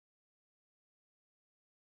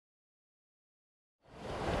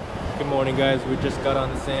Good morning, guys. We just got on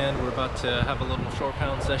the sand. We're about to have a little short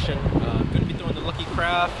pound session. Going to be throwing the Lucky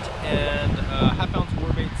Craft and half ounce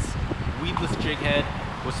Warbaits Weedless jig head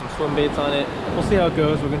with some swim baits on it. We'll see how it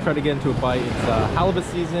goes. We're going to try to get into a bite. It's halibut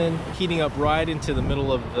season, heating up right into the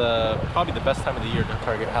middle of probably the best time of the year to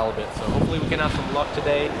target halibut. So hopefully we can have some luck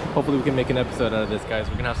today. Hopefully we can make an episode out of this, guys.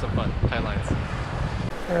 We're going to have some fun. Tight lines.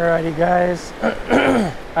 Alrighty, guys.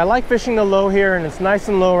 I like fishing the low here, and it's nice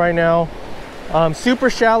and low right now. Super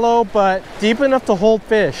shallow, but deep enough to hold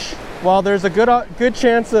fish. While there's a good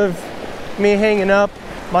chance of me hanging up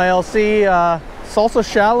my LC, it's also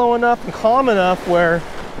shallow enough and calm enough where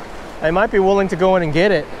I might be willing to go in and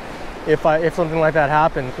get it if something like that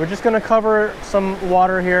happens. We're just gonna cover some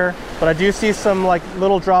water here, but I do see some like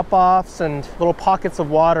little drop-offs and little pockets of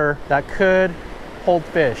water that could hold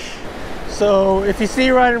fish. So if you see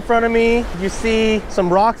right in front of me, you see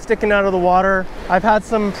some rocks sticking out of the water. I've had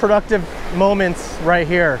some productive moments right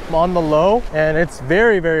here on the low, and it's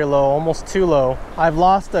very, very low, almost too low. I've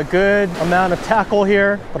lost a good amount of tackle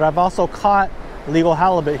here, but I've also caught legal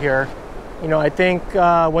halibut here. You know, I think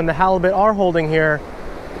when the halibut are holding here,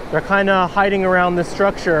 they're kind of hiding around this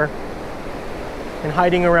structure and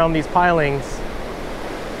hiding around these pilings,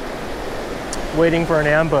 waiting for an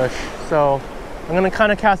ambush. So I'm gonna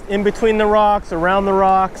kind of cast in between the rocks, around the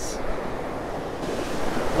rocks.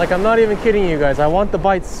 Like, I'm not even kidding you guys. I want the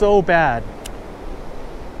bite so bad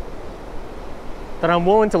that I'm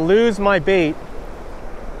willing to lose my bait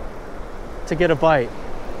to get a bite.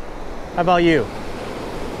 How about you?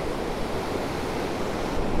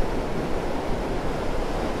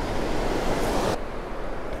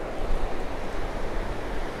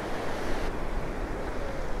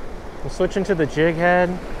 We'll switch into the jig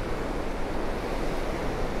head.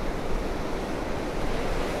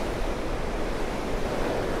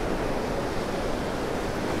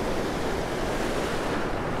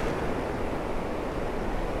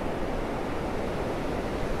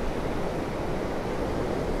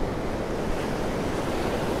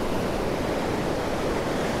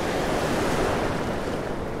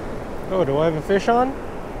 Oh, do I have a fish on?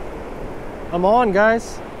 I'm on,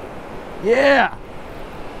 guys. Yeah!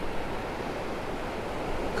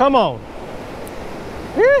 Come on.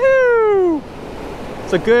 Woohoo!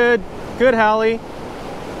 It's a good halie.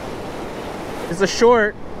 It's a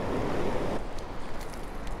short.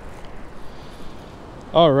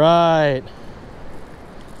 All right.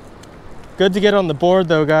 Good to get on the board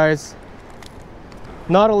though, guys.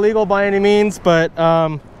 Not illegal by any means, but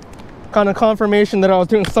kind of confirmation that I was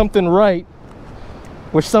doing something right,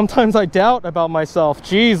 which sometimes I doubt about myself.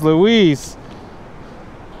 Jeez Louise.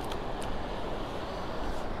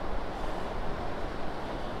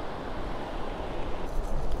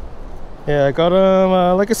 Yeah, I got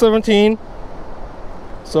him like a 17.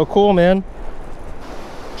 So cool, man.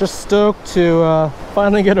 Just stoked to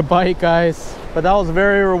finally get a bite, guys. But that was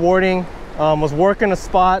very rewarding. Was working a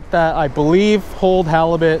spot that I believe hold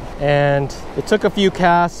halibut, and it took a few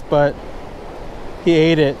casts, but he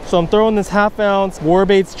ate it. So I'm throwing this half ounce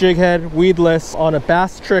Warbaits jig head weedless on a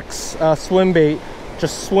Basstrix swim bait,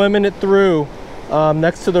 just swimming it through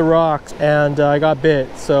next to the rocks, and I got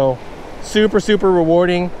bit. So super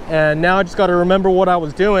rewarding. And now I just got to remember what I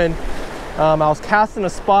was doing. I was casting a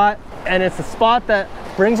spot, and it's a spot that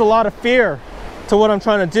brings a lot of fear to what I'm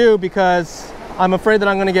trying to do, because I'm afraid that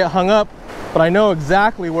I'm going to get hung up. But I know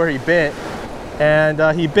exactly where he bit,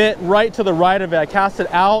 and he bit right to the right of it. I cast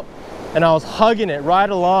it out, and I was hugging it right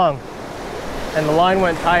along, and the line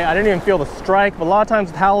went tight. I didn't even feel the strike, but a lot of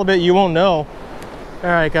times with halibut, you won't know. All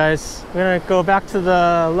right, guys, we're gonna go back to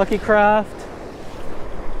the Lucky Craft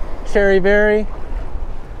Cherry Berry.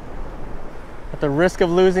 At the risk of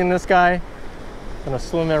losing this guy, I'm gonna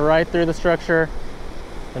swim it right through the structure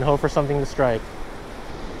and hope for something to strike.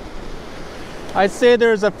 I'd say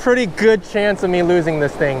there's a pretty good chance of me losing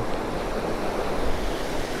this thing.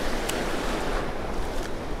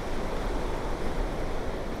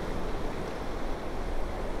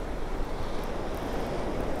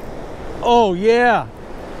 Oh yeah.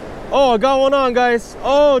 Oh, I got one on, guys.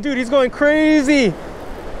 Oh dude, he's going crazy.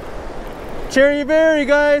 Cherry berry,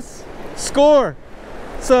 guys. Score.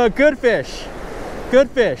 It's a good fish. Good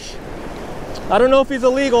fish. I don't know if he's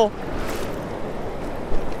illegal.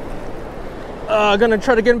 Gonna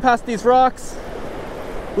try to get him past these rocks.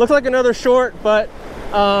 Looks like another short, but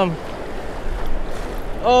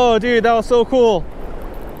oh dude, that was so cool.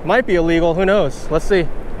 Might be illegal, who knows? Let's see.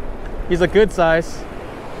 He's a good size.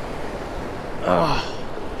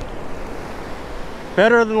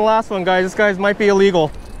 Better than the last one, guys. This guy's might be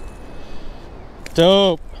illegal.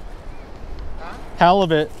 Dope. Huh?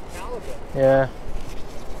 Halibut. Halibut. Yeah.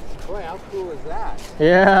 Boy, how cool is that?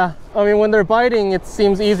 Yeah, I mean, when they're biting, it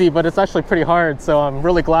seems easy, but it's actually pretty hard. So I'm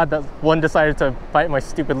really glad that one decided to bite my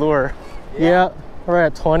stupid lure. Yeah, we're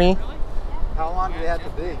at 20. How long do they have to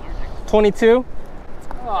be? 22.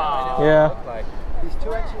 Oh, Yeah. He's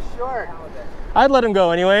 2 inches short. I'd let him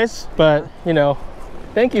go anyways, but you know,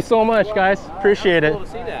 thank you so much, guys. Appreciate it. Cool to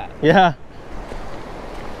see that. Yeah.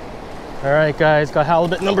 All right, guys, got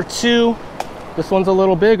halibut number 2. This one's a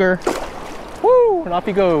little bigger. Woo, and off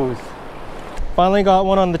he goes. Finally got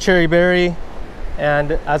one on the cherry berry,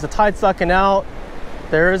 and as the tide's sucking out,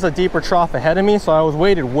 there is a deeper trough ahead of me, so I was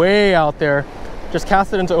weighted way out there. Just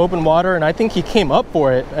cast it into open water, and I think he came up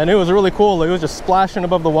for it, and it was really cool. It was just splashing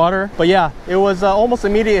above the water. But yeah, it was almost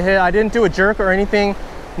immediate hit. I didn't do a jerk or anything.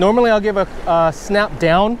 Normally I'll give a snap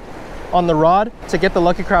down on the rod to get the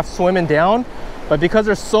Lucky Craft swimming down, but because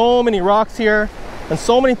there's so many rocks here and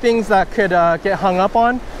so many things that could get hung up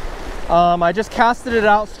on, I just casted it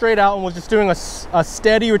out straight out and was just doing a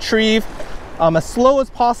steady retrieve, as slow as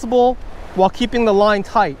possible while keeping the line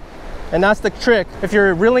tight. And that's the trick. If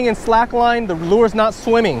you're reeling in slack line, the lure's not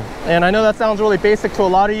swimming. And I know that sounds really basic to a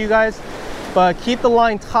lot of you guys, but keep the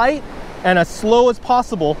line tight and as slow as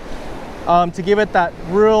possible to give it that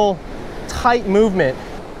real tight movement.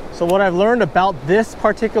 So what I've learned about this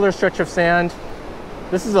particular stretch of sand,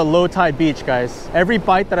 this is a low tide beach, guys. Every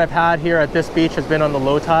bite that I've had here at this beach has been on the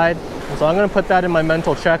low tide. And so I'm gonna put that in my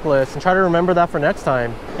mental checklist and try to remember that for next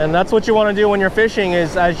time. And that's what you wanna do when you're fishing,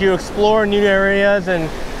 is as you explore new areas and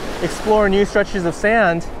explore new stretches of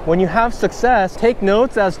sand, when you have success, take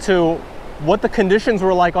notes as to what the conditions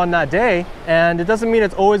were like on that day. And it doesn't mean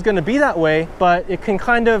it's always gonna be that way, but it can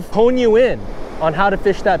kind of hone you in on how to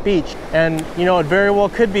fish that beach. And you know, it very well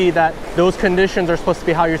could be that those conditions are supposed to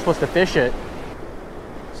be how you're supposed to fish it.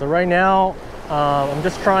 So right now, I'm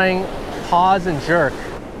just trying pause and jerk,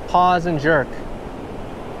 pause and jerk.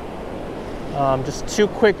 Just 2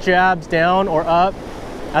 quick jabs down or up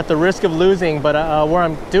at the risk of losing, but where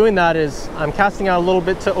I'm doing that is I'm casting out a little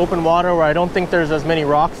bit to open water where I don't think there's as many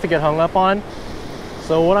rocks to get hung up on.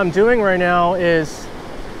 So what I'm doing right now is,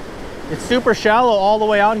 it's super shallow all the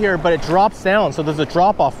way out here, but it drops down. So there's a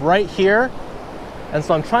drop off right here. And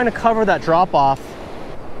so I'm trying to cover that drop off.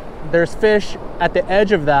 There's fish at the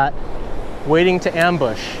edge of that waiting to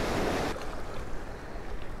ambush.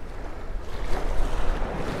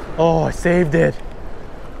 Oh, I saved it.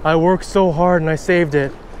 I worked so hard and I saved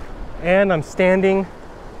it. And I'm standing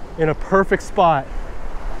in a perfect spot.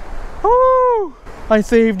 Woo! I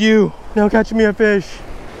saved you. Now catch me a fish.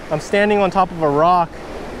 I'm standing on top of a rock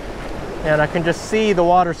and I can just see the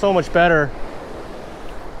water so much better.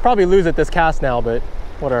 Probably lose at this cast now, but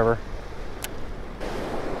whatever.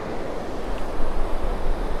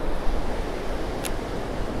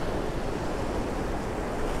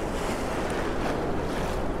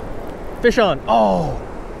 Fish on. Oh!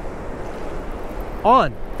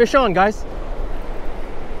 On. Fish on, guys.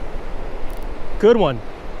 Good one.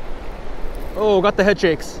 Oh, got the head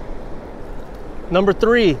shakes. Number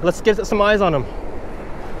 3. Let's get some eyes on him.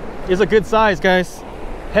 He's a good size, guys.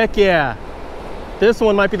 Heck yeah. This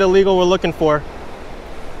one might be the legal we're looking for.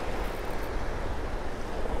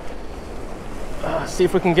 See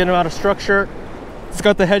if we can get him out of structure. It's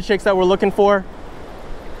got the head shakes that we're looking for.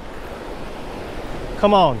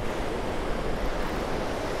 Come on.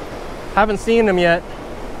 Haven't seen him yet,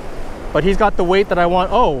 but he's got the weight that I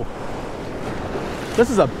want. Oh, this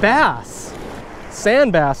is a bass.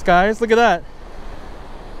 Sand bass, guys. Look at that.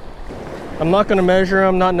 I'm not going to measure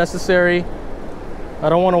him, not necessary. I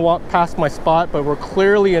don't want to walk past my spot, but we're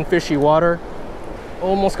clearly in fishy water.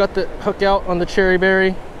 Almost got the hook out on the cherry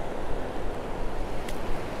berry.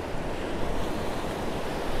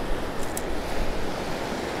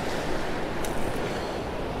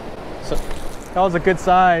 So that was a good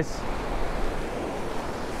size.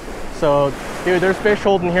 So, dude, there's fish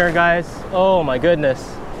holding here, guys. Oh my goodness.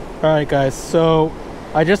 All right, guys, so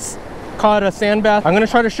I just caught a sand bass. I'm gonna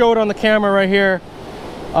try to show it on the camera right here.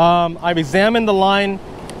 I've examined the line.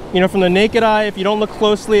 You know, from the naked eye, if you don't look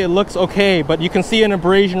closely, it looks okay, but you can see an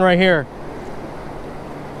abrasion right here.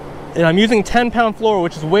 And I'm using 10-pound fluoro,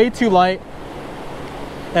 which is way too light.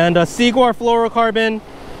 And Seaguar fluorocarbon,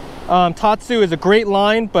 Tatsu is a great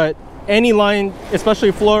line, but any line,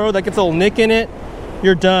 especially fluoro, that gets a little nick in it,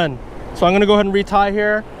 you're done. So I'm gonna go ahead and retie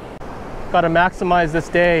here. Gotta maximize this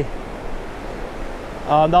day.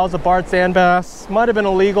 That was a barred sand bass. Might have been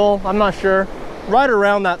illegal, I'm not sure. Right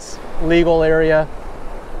around that legal area.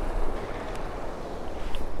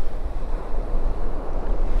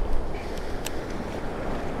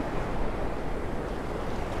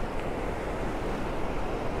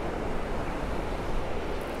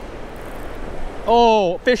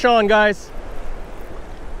 Oh, fish on, guys.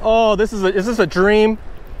 Oh, is this a dream?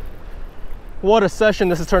 What a session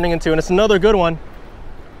this is turning into, and it's another good one.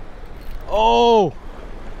 Oh,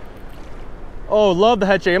 love the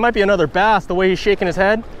head shake. It might be another bass, the way he's shaking his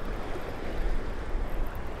head.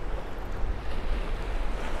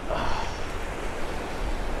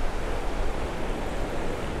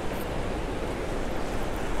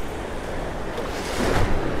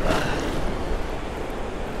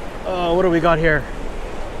 Oh, what do we got here?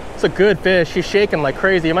 It's a good fish. He's shaking like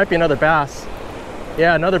crazy. It might be another bass.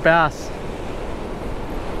 Yeah, another bass.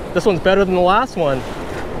 This one's better than the last one.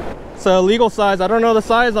 So legal size, I don't know the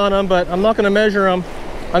size on them, but I'm not gonna measure them.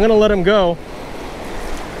 I'm gonna let them go.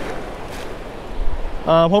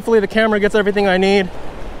 Hopefully the camera gets everything I need.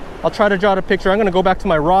 I'll try to jot a picture. I'm gonna go back to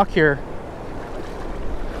my rock here.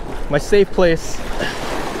 My safe place.